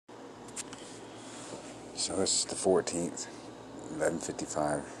So it's the 14th,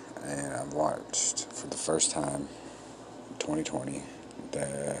 11:55, and I watched for the first time 2020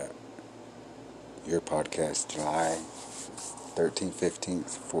 the your podcast July 13th,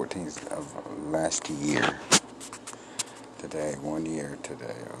 15th, 14th of last year. Today, 1 year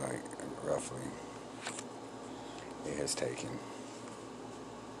today, like roughly, it has taken.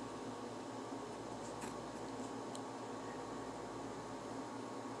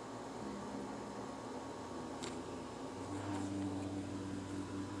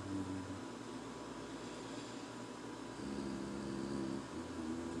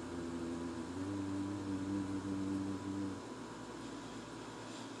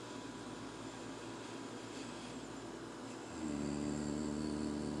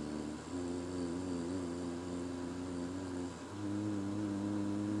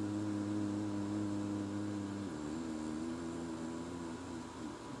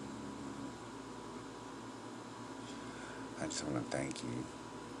 I just want to thank you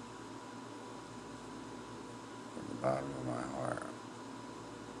from the bottom of my heart.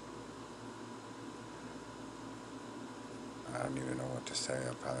 I don't even know what to say.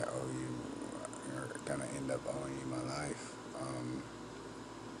 I probably owe you, or gonna end up owing you my life. I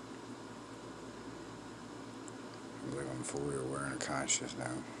believe I'm fully aware and conscious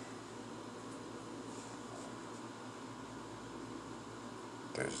now.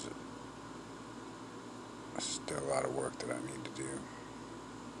 There's still a lot of work that I need to do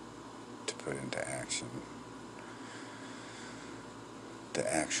to put into action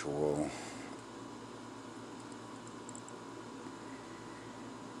the actual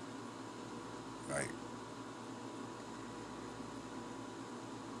like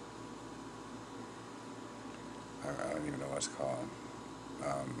I don't even know what it's called.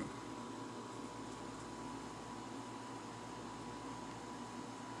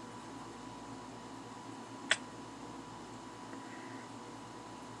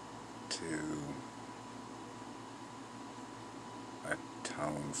 To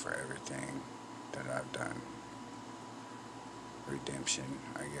atone for everything that I've done. Redemption,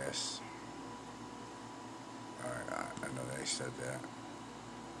 I guess. I know they said that.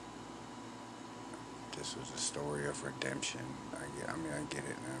 This was a story of redemption. I mean, I get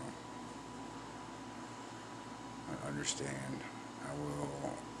it now. I understand. I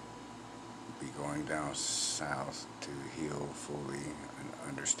will be going down south to heal fully and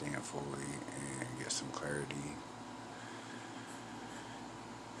understand fully and get some clarity.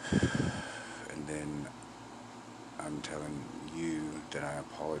 And then I'm telling you that I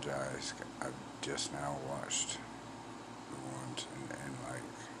apologize. I've just now watched the ones and like,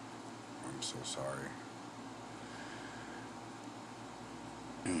 I'm so sorry.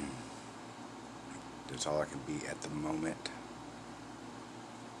 That's all I can be at the moment.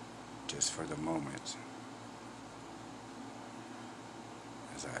 Just for the moment.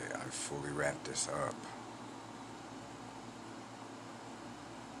 As I fully wrap this up.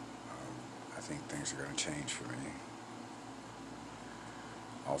 I think things are going to change for me.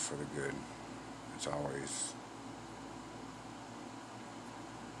 All for the good. It's always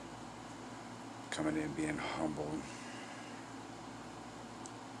coming in, being humble.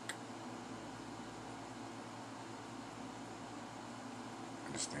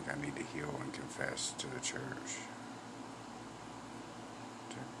 I just think I need to heal and confess to the church.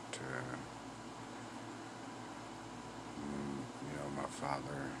 To my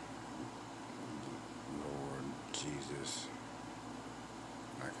Father, Lord Jesus,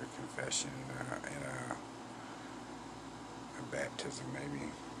 like a confession and a baptism maybe,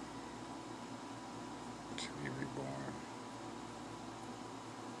 to be reborn.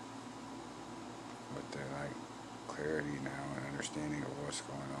 But the clarity now and understanding of what's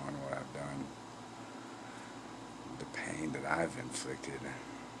going on, what I've done, the pain that I've inflicted,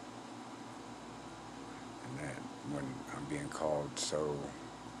 and that when I'm being called so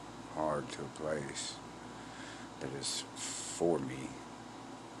hard to a place that is for me,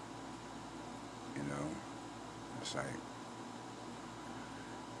 it's like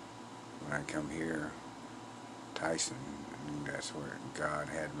when I come here, Tyson, and that's where God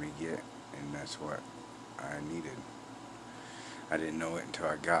had me get, and that's what I needed. I didn't know it until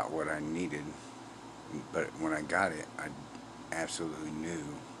I got what I needed, but when I got it, I absolutely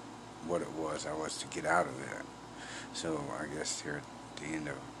knew what it was I was to get out of that. So I guess here at the end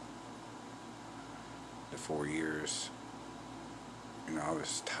of the 4 years, I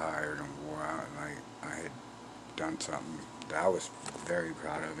was tired and wore out, and I had done something that I was very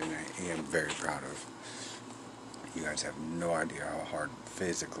proud of, and I am very proud of. You guys have no idea how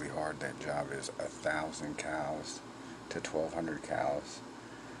physically hard that job is. 1,000 cows to 1,200 cows.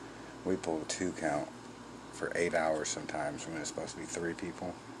 We pulled 2 count for 8 hours sometimes when it's supposed to be 3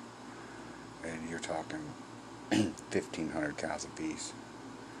 people, and you're talking 1,500 cows apiece.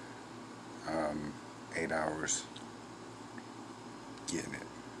 8 hours getting it.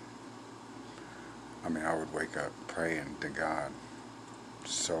 I mean, I would wake up praying to God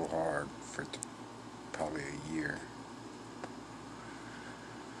so hard for probably a year.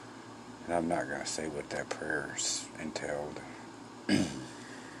 And I'm not going to say what that prayer entailed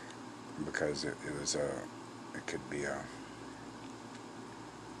because it could be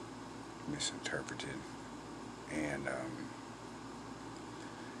misinterpreted, and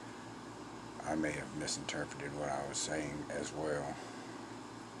I may have misinterpreted what I was saying as well,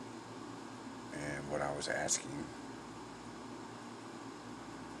 and what I was asking.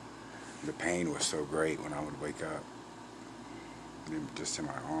 The pain was so great when I would wake up, just in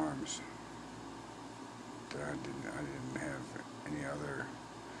my arms, that I didn't have any other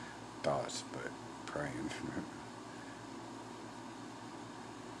thoughts but praying.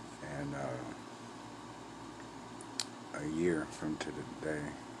 And a year from to the day,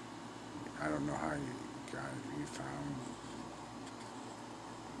 I don't know how you found.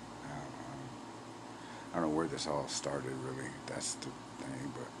 I don't know where this all started, really. That's the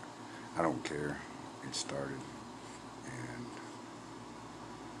thing, but I don't care. It started, and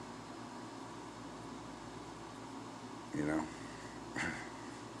you know,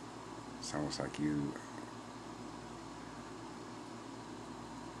 it's almost like you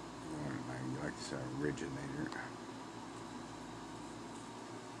like to say originator.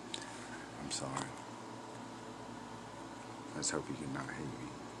 I'm sorry. Let's hope you can not hate me.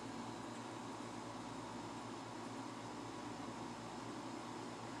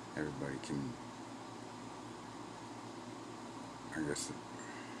 Everybody can, I guess,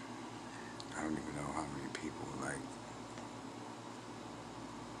 I don't even know how many people, like,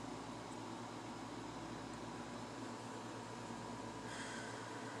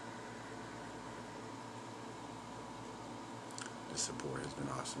 the support has been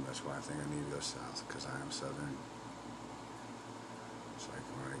awesome. That's why I think I need to go south, because I am Southern. It's like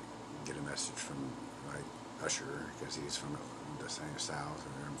when I get a message from, like, Usher, because he's from the same South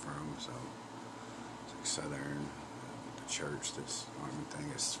where I'm from, so it's like Southern. The church that's on the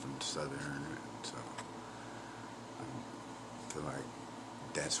thing is from Southern, so I feel like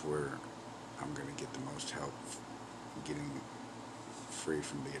that's where I'm going to get the most help getting free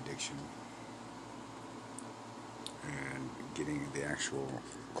from the addiction and getting the actual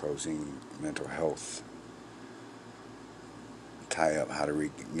closing mental health tie up, how to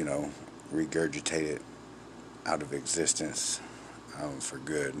regurgitate it out of existence for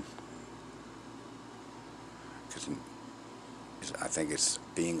good. Because I think it's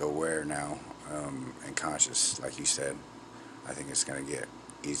being aware now and conscious, like you said. I think it's going to get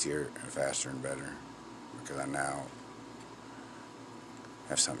easier and faster and better because I now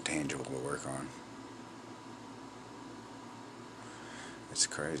have something tangible to work on. It's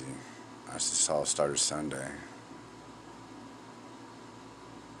crazy. I just saw it started Sunday.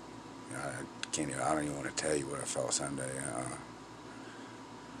 I don't even want to tell you what I felt Sunday.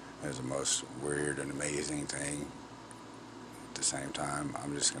 It was the most weird and amazing thing. At the same time,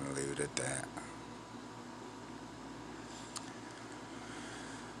 I'm just going to leave it at that.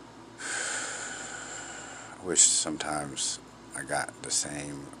 I wish sometimes I got the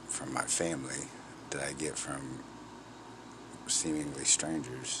same from my family that I get from seemingly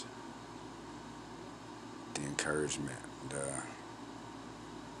strangers. The encouragement,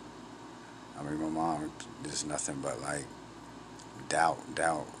 my mom is nothing but like doubt,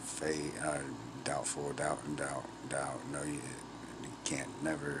 faith, doubtful, doubt. No, you can't,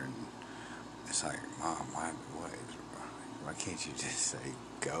 never. And it's like, Mom, why can't you just say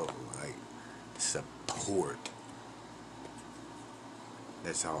go? Like, support.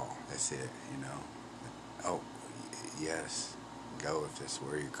 That's all. That's it, Oh, yes, go if that's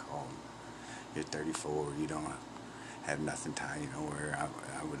where you're called. You're 34, you don't have nothing tying you nowhere.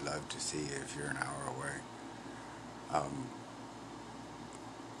 I would love to see you if you're an hour away.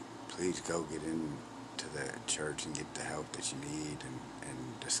 Please go get into the church and get the help that you need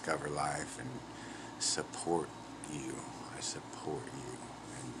and discover life and support you. I support you.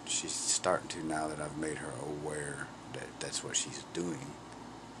 And she's starting to, now that I've made her aware that that's what she's doing.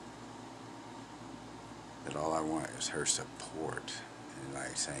 That all I want is her support. And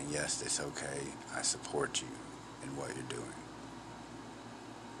like saying, yes, it's okay. I support you in what you're doing.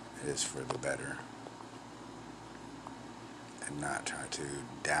 It is for the better. And not try to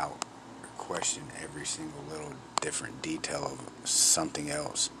doubt or question every single little different detail of something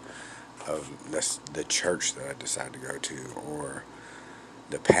else. Of the church that I decide to go to, or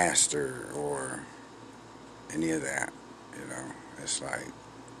the pastor, or any of that. You know, it's like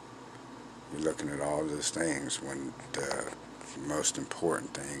you're looking at all those things when the most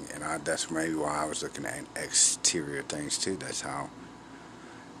important thing, and that's maybe why I was looking at exterior things too. That's how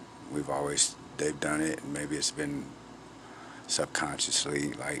they've done it, and maybe it's been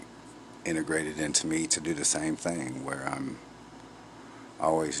subconsciously like integrated into me to do the same thing, where I'm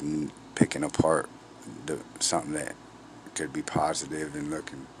always picking apart something that could be positive and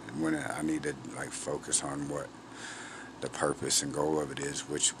looking when I need to like focus on what the purpose and goal of it is,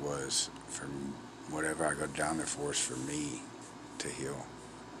 which was for whatever I go down there for is for me to heal,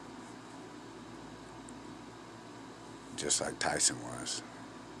 just like Tyson was.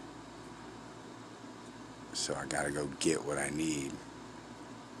 So I gotta go get what I need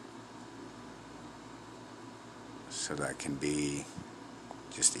so that I can be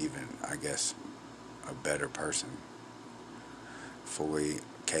just even, I guess, a better person, fully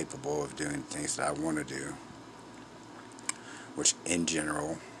capable of doing things that I want to do, which in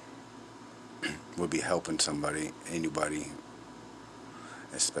general would be helping somebody, anybody,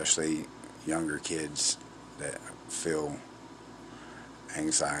 especially younger kids that feel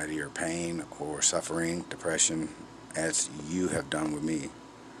anxiety or pain or suffering, depression, as you have done with me.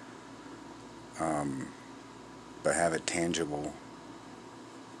 But have a tangible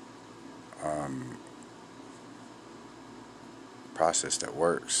process that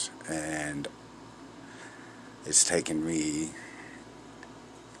works. And it's taken me,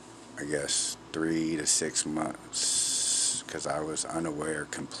 I guess, 3 to 6 months, because I was unaware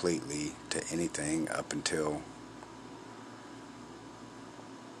completely to anything up until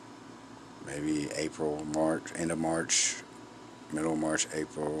maybe April, March, end of March, middle of March,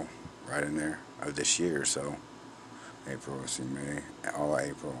 April, right in there of this year. So April, let's see, May, all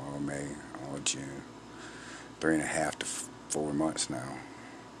April, all May, all June, 3.5 to 4 months now.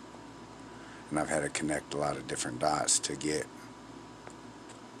 And I've had to connect a lot of different dots to get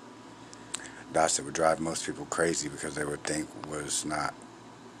dots that would drive most people crazy, because they would think was not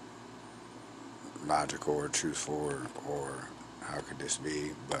logical or truthful, or how could this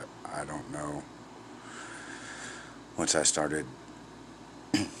be? But I don't know. Once I started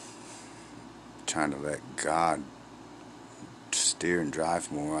trying to let God steer and drive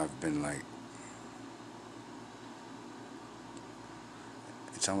more, I've been like,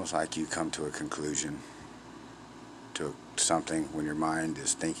 it's almost like you come to a conclusion to something when your mind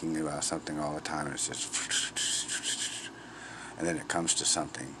is thinking about something all the time, and it's just, and then it comes to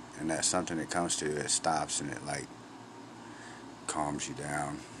something, and that something it comes to, it stops, and it like calms you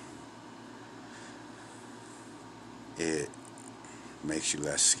down. It makes you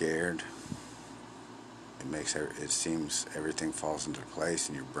less scared. It seems everything falls into place,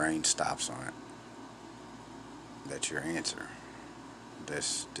 and your brain stops on it. That's your answer.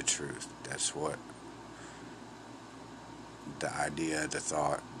 That's the truth. That's what the idea, the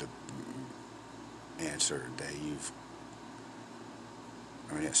thought, the answer that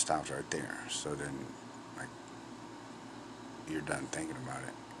it stops right there. So then, like, you're done thinking about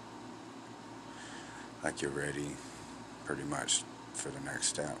it. Like, you're ready pretty much for the next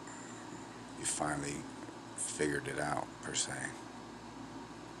step. You finally figured it out, per se.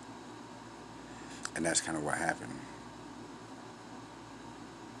 And that's kind of what happened.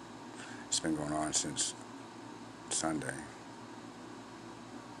 It's been going on since Sunday.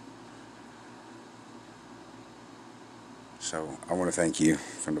 So I want to thank you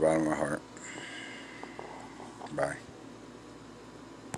from the bottom of my heart. Bye.